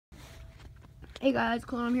Hey guys,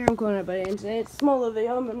 Clone here. I'm Clone Everybody, and today it's a small little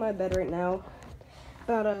video. I'm in my bed right now,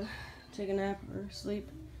 about to take a nap or sleep,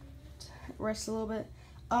 rest a little bit.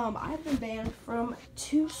 I've been banned from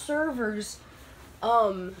 2 servers,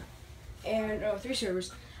 and 3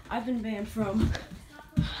 servers. I've been banned from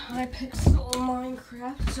Hypixel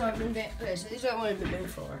Minecraft. So I've been banned. Okay, so these are what I've been banned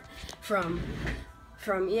for. From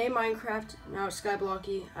EA Minecraft. Now it's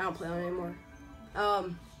Skyblocky. I don't play on it anymore.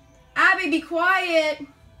 Abby, be quiet.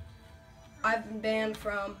 I've been banned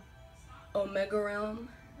from Omega Realm,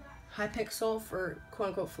 Hypixel for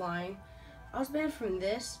quote-unquote flying. I was banned from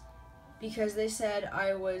this because they said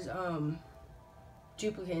I was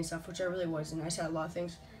duplicating stuff, which I really wasn't. I said a lot of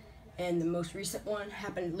things. And the most recent one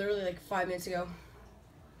happened literally like 5 minutes ago.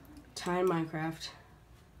 Time Minecraft.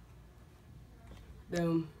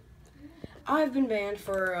 Boom. I've been banned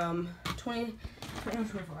for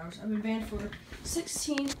 24 hours. I've been banned for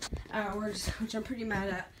 16 hours, which I'm pretty mad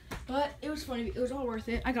at. But it was funny. It was all worth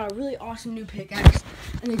it. I got a really awesome new pickaxe,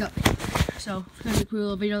 and they got. So, it's gonna be a cool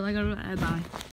little video. Bye.